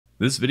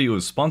This video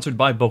is sponsored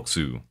by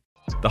Bokusu.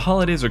 The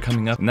holidays are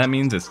coming up, and that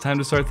means it's time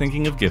to start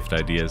thinking of gift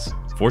ideas.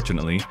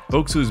 Fortunately,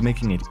 Bokusu is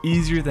making it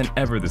easier than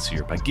ever this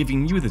year by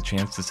giving you the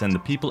chance to send the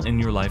people in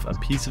your life a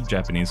piece of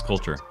Japanese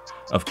culture.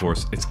 Of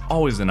course, it's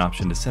always an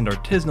option to send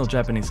artisanal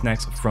Japanese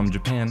snacks from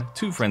Japan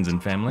to friends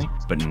and family,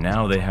 but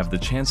now they have the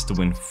chance to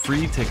win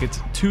free tickets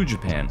to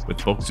Japan with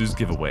Bokusu's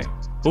giveaway.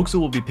 Bokusu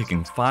will be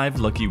picking 5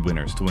 lucky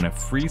winners to win a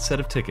free set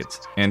of tickets,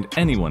 and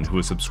anyone who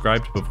is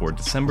subscribed before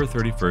December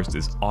 31st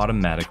is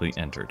automatically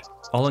entered.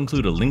 I'll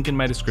include a link in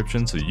my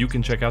description so you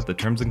can check out the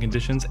terms and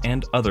conditions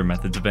and other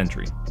methods of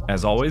entry.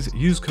 As always,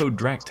 use code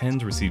DRAK10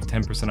 to receive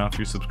 10% off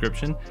your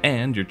subscription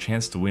and your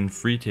chance to win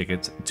free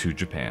tickets to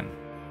Japan.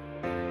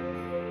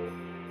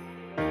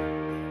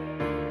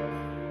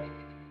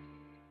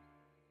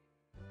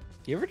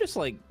 You ever just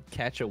like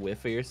catch a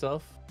whiff of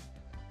yourself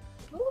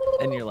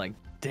and you're like,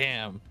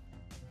 damn.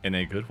 In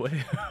a good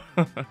way?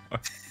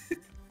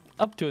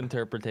 Up to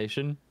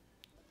interpretation.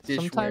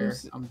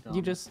 Sometimes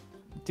you just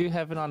do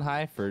heaven on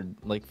high for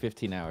like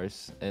 15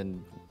 hours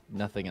and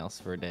nothing else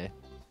for a day,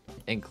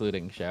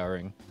 including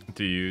showering.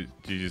 Do you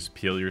just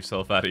peel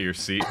yourself out of your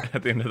seat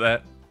at the end of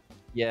that?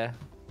 Yeah.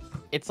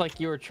 It's like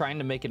you were trying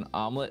to make an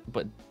omelet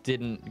but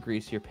didn't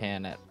grease your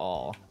pan at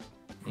all.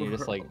 And you're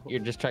just like, you're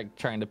just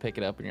trying to pick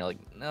it up and you're like,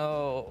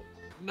 no.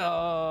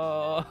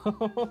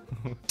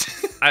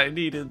 I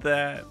needed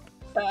that.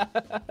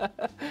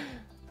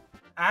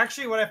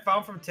 Actually, what I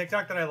found from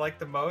TikTok that I like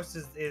the most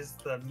is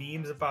the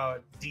memes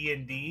about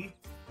D&D.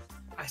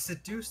 I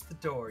seduced the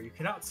door. You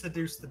cannot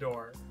seduce the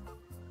door.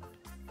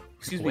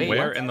 Excuse me.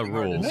 Where in the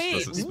rules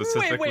does it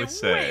specifically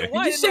say?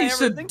 Why did you say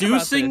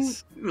seducing?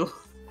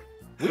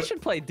 We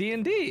should play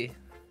D&D.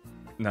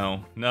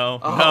 No.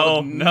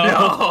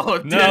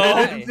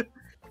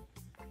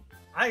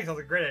 I think it's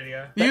a great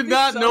idea. Do you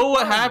not know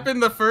what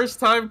happened the first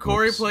time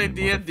Corey played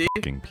D&D?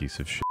 Fucking piece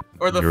of shit.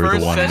 Or the You're first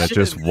the one session? that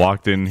just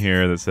walked in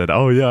here that said,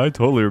 "Oh yeah, I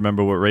totally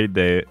remember what raid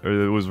day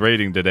or it was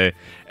raiding today."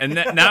 And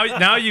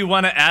now you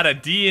want to add a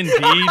D&D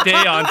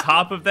day on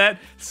top of that,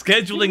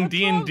 scheduling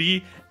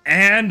D&D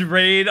and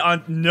raid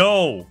on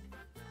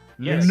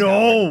Yes,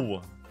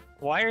 no.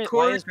 Why is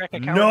Drek a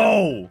coward?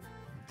 No.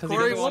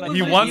 Corey,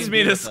 He wants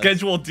me to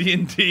schedule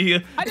D&D.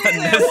 I didn't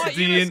say I want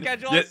you to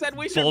schedule. I said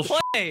we should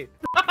play.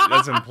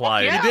 That's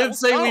implied. You did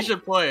say we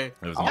should play. It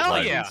was Hell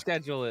implied. yeah.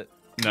 Schedule it.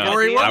 No,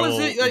 Corey, what I was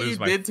will it that you lose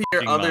my did to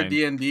your fucking other mind.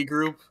 D&D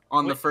group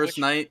on the first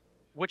night?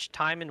 Which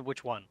time and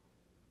which one?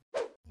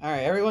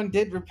 Alright, everyone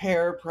did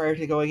repair prior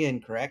to going in,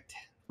 correct?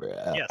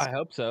 Yes. I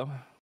hope so.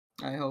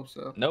 I hope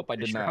so. Nope, I I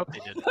did sure not. hope they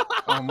did.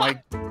 Oh my...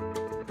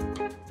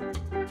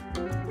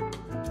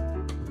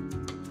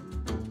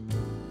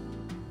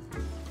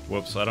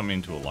 Whoops, I don't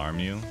mean to alarm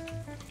you,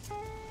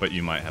 but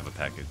you might have a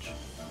package.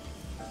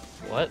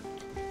 What?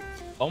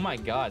 Oh my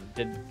god,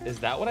 is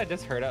that what I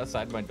just heard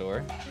outside my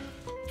door?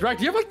 Drak,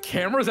 do you have like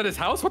cameras at his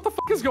house? What the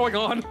fuck is going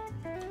on?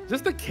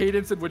 Just the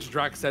cadence in which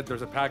Drak said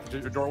there's a package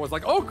at your door was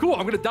like, oh cool,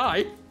 I'm gonna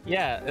die.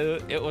 Yeah,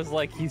 it was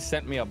like he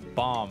sent me a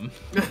bomb.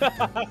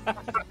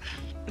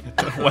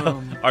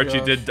 Well, Archie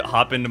gosh. did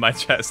hop into my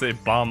chat, say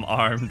bomb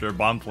armed or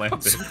bomb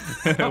planted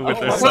with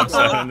their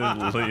subset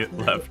and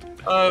left.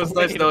 Oh, it was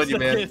nice knowing you,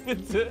 man.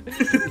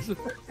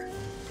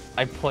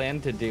 I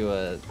planned to do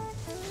a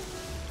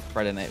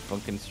Friday Night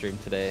Funkin' stream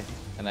today,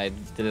 and I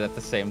did it at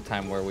the same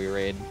time where we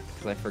raid,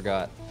 because I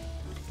forgot.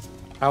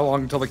 How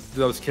long until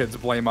those kids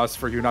blame us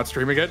for you not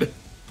streaming it?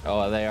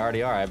 Oh, they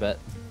already are, I bet.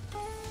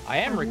 I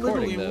am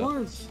recording, though.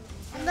 Was.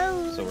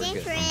 Hello, So we're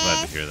good. I'm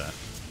glad to hear that.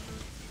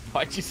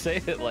 Why'd you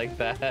say it like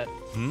that?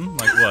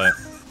 Like what?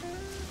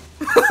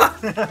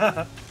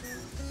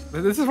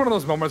 This is one of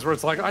those moments where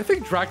it's like, I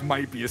think Drak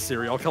might be a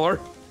serial killer.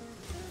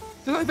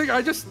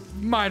 I just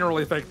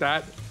minorly think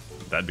that.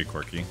 That'd be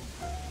quirky.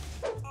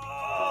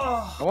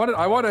 I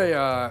want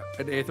an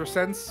Aether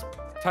Sense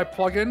type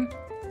plugin,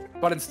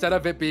 but instead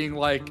of it being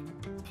like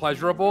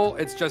pleasurable,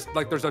 it's just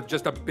like there's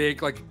just a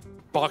big like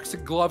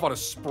boxing glove on a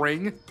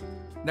spring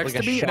next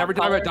Like to a me, and every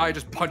time shot I die, it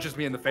just punches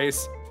me in the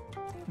face.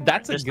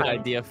 That's a This good time-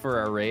 idea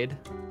for a raid.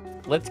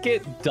 Let's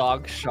get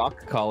dog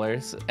shock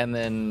collars, and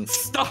then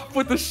Stop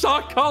with the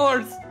shock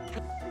collars!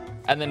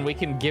 we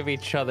can give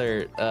each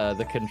other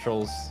the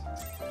controls.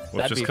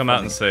 Well, That'd just be come out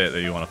funny. and say it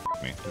that you want to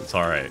fuck me. It's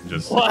all right.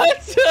 Just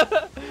What?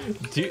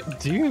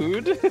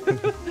 Dude.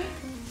 The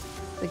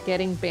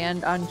getting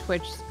banned on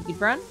Twitch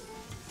speedrun?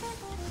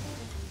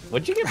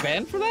 Would you get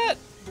banned for that?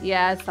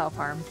 Yeah,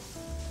 self-harm.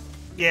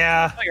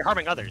 Yeah. Oh, you're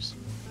harming others.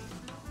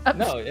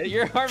 No,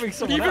 you're harming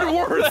someone Even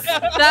else. worse!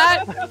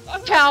 That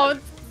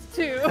counts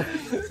too.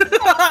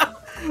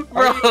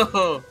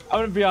 Bro! I'm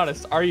gonna be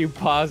honest. Are you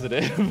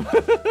positive?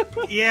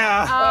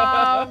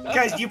 Yeah.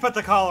 Guys, you put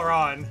the collar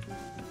on.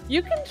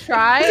 You can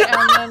try,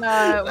 and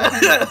then we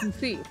can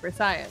see for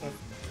science.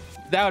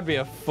 That would be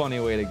a funny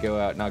way to go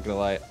out. Not gonna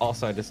lie.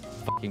 Also, I just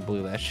fucking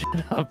blew that shit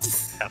up.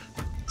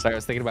 Sorry, I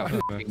was thinking about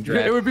fucking It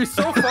Drek. would be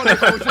so funny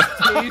if I was just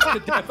tased to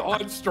death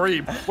on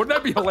stream. Wouldn't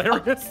that be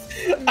hilarious?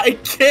 I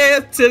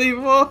can't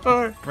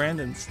anymore!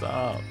 Brandon,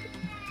 stop.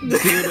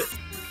 Dude,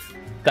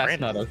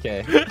 that's not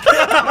okay.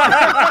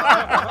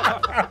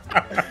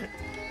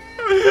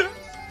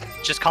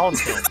 Just call him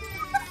Phil.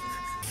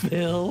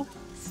 Phil.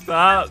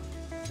 Stop.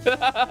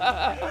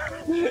 I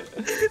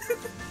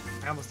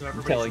almost know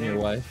everybody's Telling name. your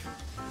wife.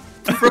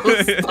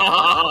 Bro,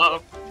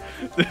 stop.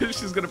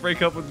 She's gonna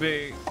break up with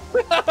me.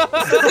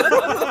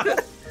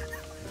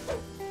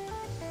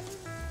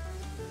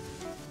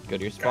 Go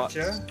to your spots.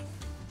 Gotcha.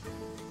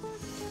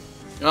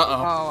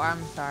 Uh-oh. Oh,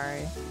 I'm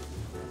sorry.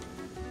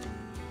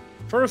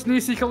 First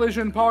Nisi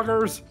collision,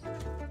 poggers.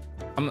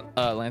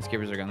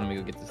 Landscapers are gone. Let me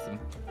go get this thing.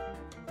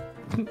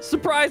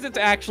 Surprise! It's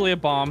actually a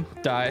bomb.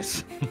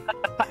 Dies.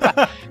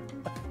 Hi,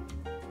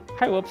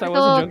 whoops! I Like a wasn't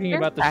little joking care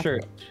about the package.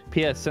 shirt.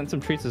 P.S. Send some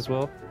treats as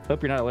well.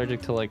 Hope you're not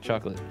allergic to like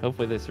chocolate.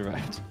 Hopefully they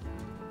survived.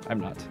 I'm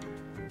not.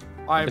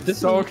 I'm But this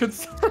so is-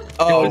 concerned.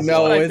 Oh This is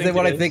no, what I is think it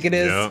what it I think it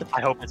is? Yeah.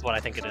 I hope it's what I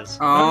think it is.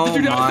 Oh Did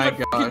you not my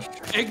say gosh.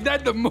 Take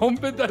that the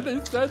moment that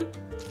they said.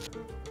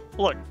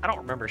 Look, I don't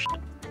remember shit.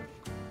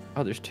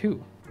 Oh, there's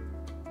two.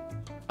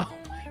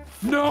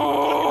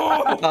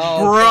 No.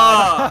 Oh,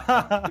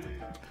 Bruh.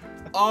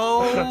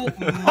 Oh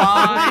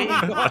my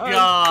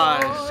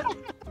gosh.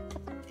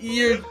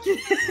 You're.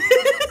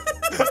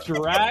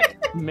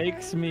 Drak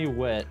makes me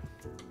wet.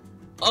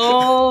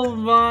 Oh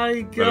my That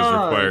is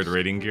gosh. required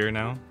rating gear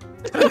now.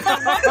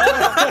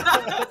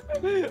 I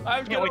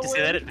I can't wait to see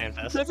that at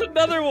FanFest. There's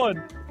another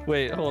one.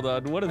 Wait, hold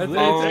on. What is this?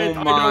 Oh I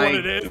know my what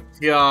it is.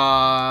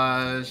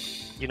 gosh.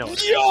 You know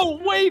what? Yo,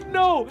 wait,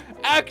 no!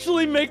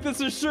 Actually make this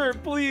a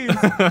shirt, please!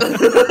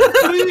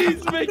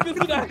 Please make this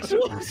an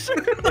actual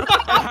shirt!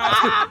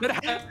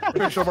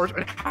 Official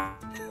version.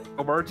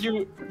 Merch.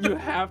 You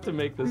have to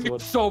make this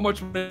one. So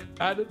much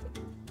bad.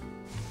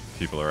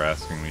 People are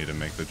asking me to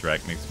make the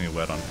Drak makes me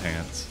wet on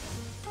pants.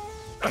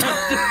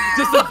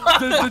 Just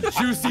the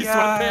juicy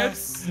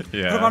Yes. sweatpants.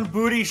 Yeah. Put 'em on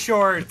booty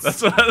shorts.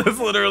 That's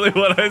literally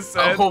what I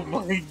said. Oh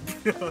my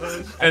gosh.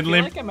 I And feel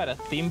Lim- like I'm at a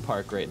theme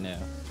park right now.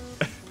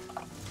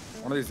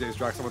 One of these days,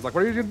 Drax, someone's like,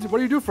 what do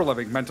you do for a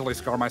living? Mentally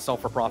scar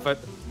myself for profit.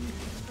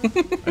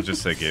 I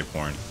just say gay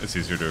porn. It's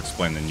easier to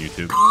explain than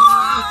YouTube.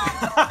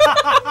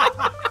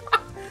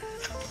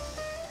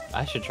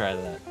 I should try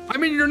that. I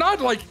mean, you're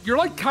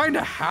like kind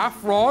of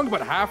half wrong,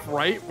 but half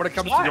right when it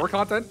comes to What? your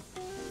content.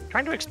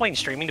 Trying to explain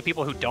streaming to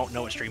people who don't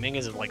know what streaming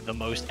is like the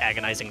most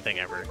agonizing thing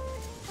ever.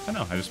 I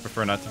know. I just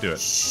prefer not to do it.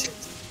 Shit.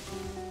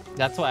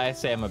 That's why I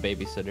say I'm a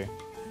babysitter.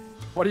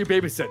 What do you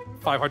babysit?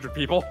 500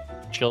 people?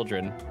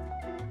 Children.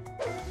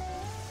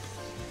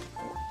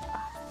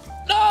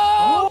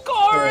 No,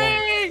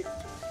 Corey!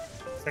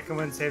 Second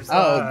one saves oh,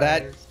 lives.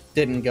 that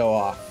didn't go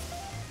off.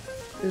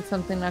 Did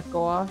something not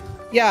go off?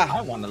 Yeah,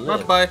 I want to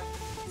live. Bye.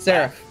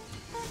 Sarah.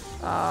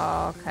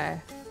 Oh, okay.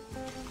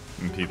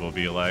 And people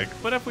be like,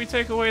 but if we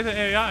take away the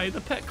AI, the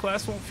pet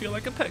class won't feel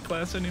like a pet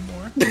class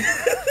anymore.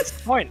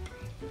 Point.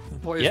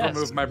 Please Yes,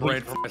 remove my brain we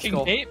from my fucking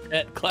skull. hate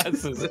pet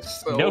classes.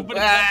 So Nobody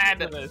bad.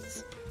 wants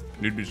this.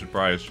 You'd be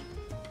surprised.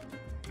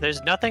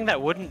 There's nothing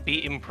that wouldn't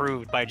be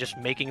improved by just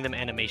making them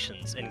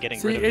animations and getting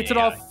See, rid of the it's an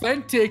AI.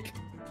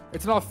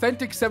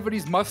 authentic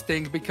 70s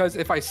Mustang because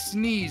if I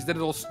sneeze, then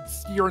it'll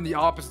steer in the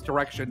opposite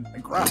direction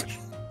and crash.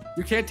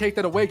 You can't take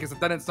that away because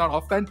then it's not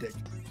authentic.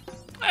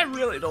 I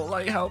really don't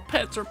like how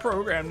pets are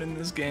programmed in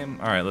this game.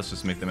 All right, let's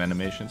just make them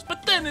animations.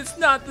 But then it's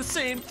not the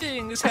same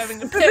thing as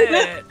having a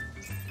pet.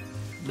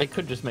 They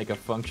could just make a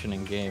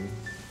functioning game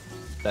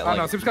that I don't know,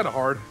 it like, seems kind of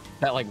hard.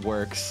 that like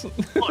works.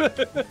 Look,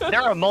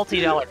 they're a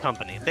multi-dollar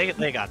company. They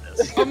got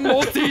this. A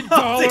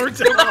multi-dollar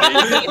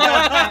company.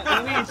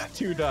 At least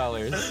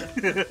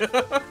 $2.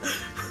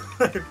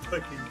 My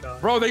fucking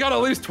God. Bro, they got at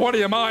least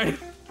 20 of mine.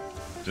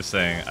 Just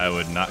saying, I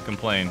would not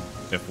complain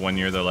if 1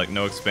 year they're like,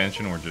 no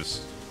expansion,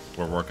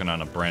 we're working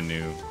on a brand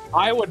new.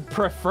 I would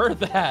prefer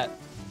that.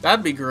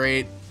 That'd be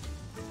great.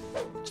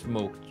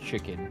 Smoked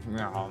chicken.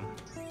 Meow.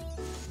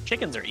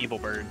 Chickens are evil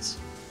birds.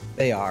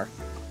 They are.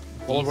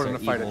 Well, Geese we're are gonna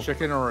fight evil. a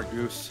chicken or a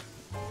goose.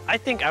 I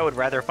think I would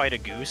rather fight a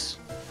goose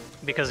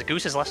because a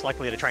goose is less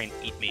likely to try and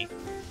eat me.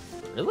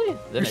 Really?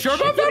 Then You a sure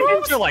about chicken? that?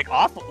 Chickens are like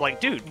awful. Like,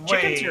 dude,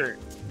 chickens Wait. are.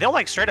 They'll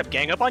like straight up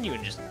gang up on you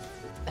and just.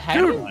 How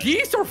do Dude, I-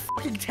 geese are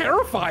fucking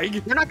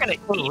terrifying. They're not gonna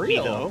eat me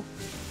real? though.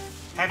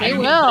 Have They you-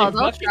 will.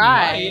 They'll fucking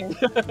try.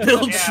 might.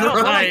 They'll Yeah. They'll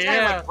try, try and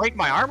yeah. like break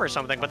my arm or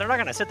something, but they're not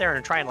gonna sit there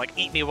and try and like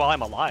eat me while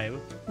I'm alive.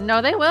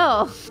 No, they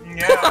will.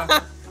 Yeah.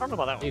 I don't know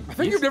about that one. Dude, I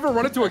think you've never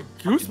run into a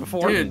goose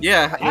before. Dude,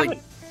 yeah, I like.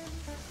 haven't.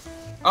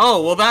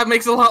 Oh, well, that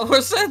makes a lot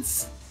more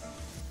sense.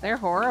 They're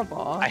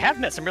horrible. I have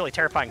met some really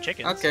terrifying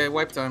chickens. Okay,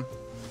 wipe time.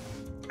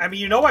 I mean,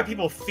 you know why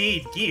people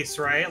feed geese,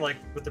 right? Like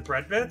with the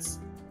bread bits.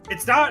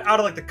 It's not out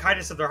of like the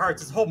kindness of their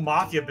hearts. It's a whole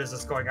mafia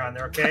business going on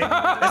there. Okay,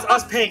 it's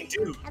us paying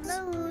dues.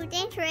 Hello,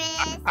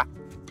 dangerous.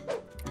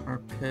 Our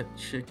pet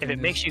chicken. If it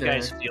is makes you dead.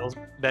 guys feel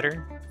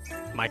better,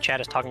 my chat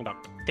is talking about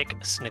thick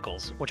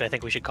snickles, which I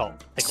think we should call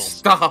pickles.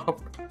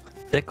 Stop.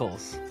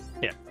 Pickles.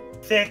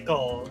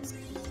 Pickles.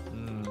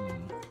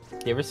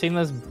 You ever seen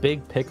those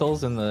big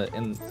pickles in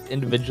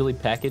individually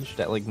packaged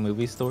at like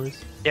movie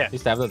stores? Yeah.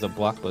 Used to have those at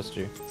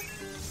Blockbuster.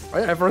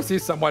 I ever see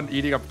someone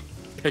eating a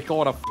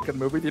pickle in a fucking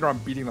movie theater, I'm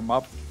beating them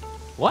up.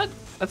 What?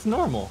 That's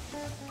normal.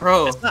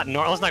 Bro. It's not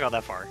normal. Let's not go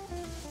that far.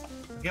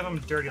 Give them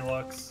dirty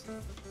looks.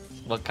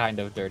 What kind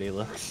of dirty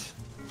looks?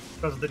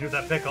 That's what they do with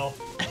that pickle.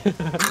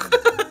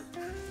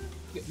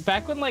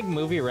 Back when like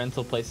movie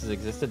rental places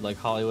existed, like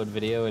Hollywood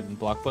Video and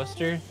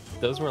Blockbuster,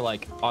 those were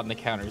like on the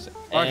counters.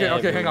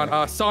 Okay, hang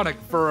on. Sonic,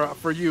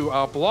 for you,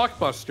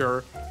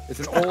 Blockbuster is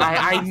an old.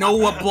 I know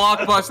what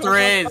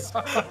Blockbuster is.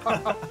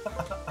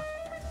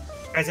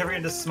 Guys, ever get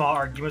into small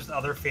arguments with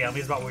other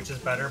families about which is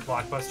better,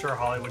 Blockbuster or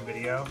Hollywood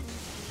Video?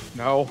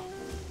 No.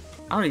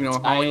 I don't even know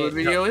what Hollywood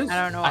Video is.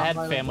 I don't know. I had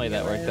family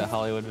that worked at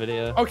Hollywood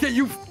Video. Okay,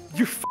 you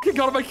fucking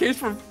got on my case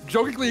for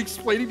jokingly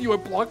explaining to you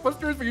what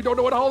Blockbuster is, but you don't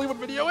know what Hollywood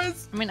Video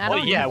is? I mean, I don't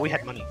know. Yeah, we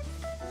had money.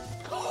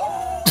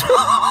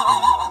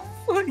 Oh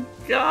my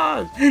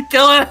god!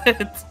 Kill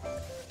it!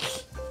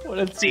 What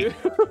a two.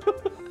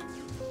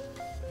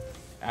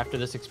 After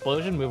this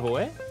explosion, move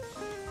away.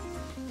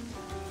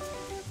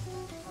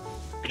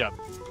 Good job.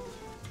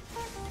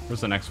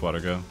 Where's the next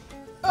water go?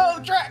 Oh,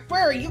 Drak,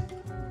 where are you?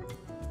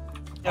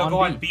 It'll go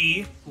on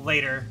B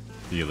later.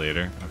 See you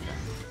later. Okay.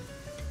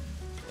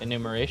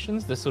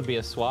 Enumerations. This would be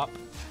a swap.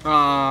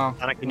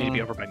 Sonic, you need to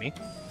be over by me.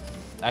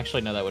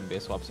 Actually, no, that wouldn't be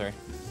a swap. Sorry.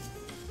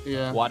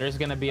 Yeah. Water's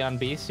gonna be on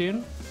B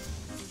soon.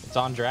 It's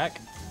on Drak.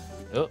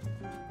 Oh.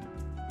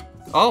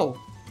 Oh.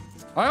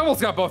 I almost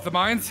got both the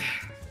mines.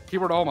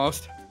 Keyword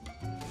almost.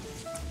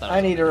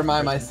 I need to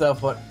remind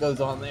myself what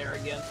goes on there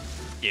again.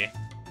 Yeah.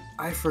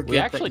 I forget. We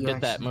actually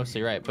did that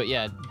mostly right, but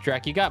yeah,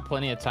 Drak, you got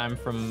plenty of time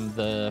from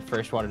the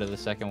first water to the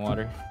second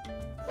water.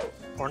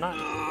 Or not.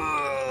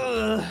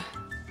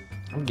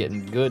 I'm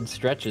getting good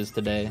stretches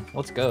today.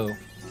 Let's go.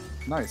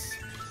 Nice.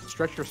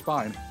 Stretch your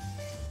spine.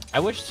 I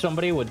wish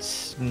somebody would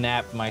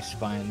snap my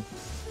spine.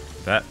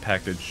 That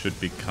package should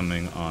be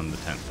coming on the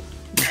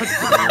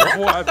 10th.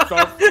 What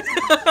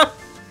the?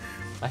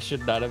 I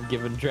should not have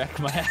given Drak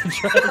my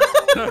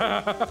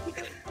address.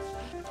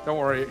 Don't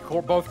worry,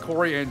 both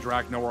Corey and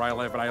Drak know where I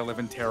live, and I live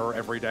in terror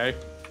every day.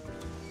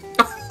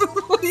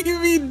 What do you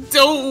mean,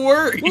 don't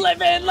worry?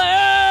 Live and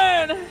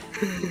learn!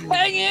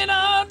 Hanging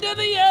on to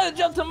the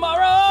edge of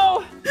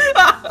tomorrow!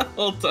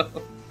 Hold on.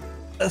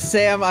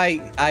 Sam,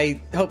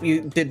 I hope you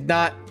did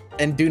not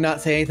and do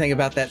not say anything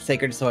about that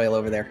sacred soil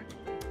over there.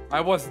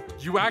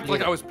 You act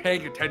like I was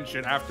paying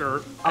attention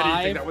after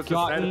anything that was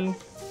just said.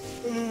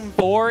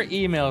 4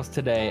 emails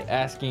today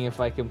asking if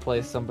I can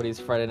play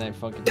somebody's Friday Night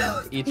Funkin'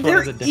 Night. Each one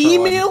They're is a different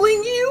emailing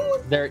one.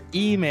 you? They're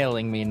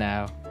emailing me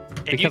now.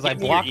 If Because you I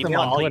give me blocked your them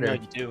email, on I'll Twitter.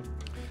 email you too.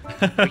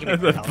 We can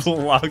make They emails.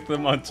 block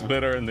them on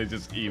Twitter and they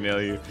just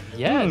email you.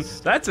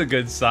 Yes. That's a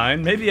good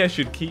sign. Maybe I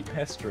should keep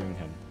pestering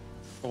him.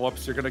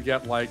 Whoops, you're gonna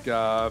get like,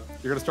 you're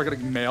gonna start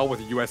getting mail with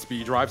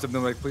USB drives and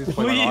then like, please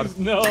play my Please,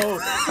 no.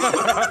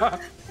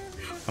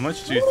 How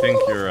much do you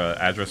think your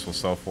address will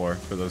sell for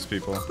those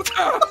people?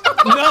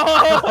 No!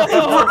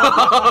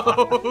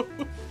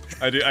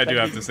 I do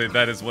have to say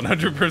that is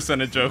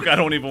 100% a joke. I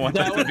don't even want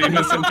that to be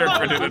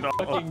misinterpreted at all.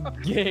 Fucking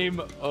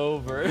game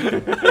over.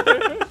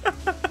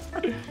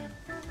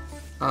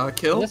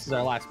 Kill? This is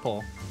our last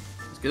poll.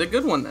 Let's get a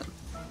good one then.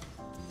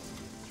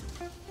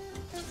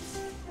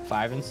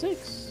 5 and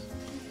 6.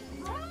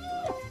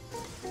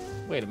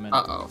 Wait a minute.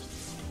 Uh-oh.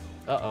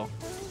 Uh-oh.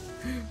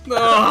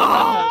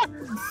 No!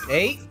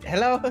 8?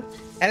 Hello?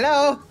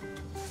 Hello?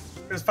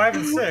 It was 5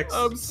 and 6.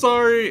 I'm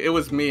sorry. It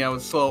was me. I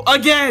was slow.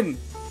 Again!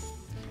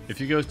 If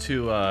you go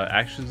to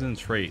actions and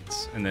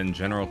traits and then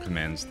general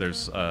commands,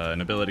 there's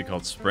an ability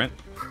called sprint.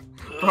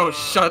 Bro,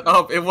 shut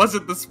up. It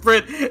wasn't the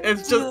sprint.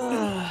 It's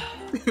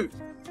just... Dude,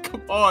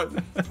 come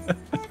on.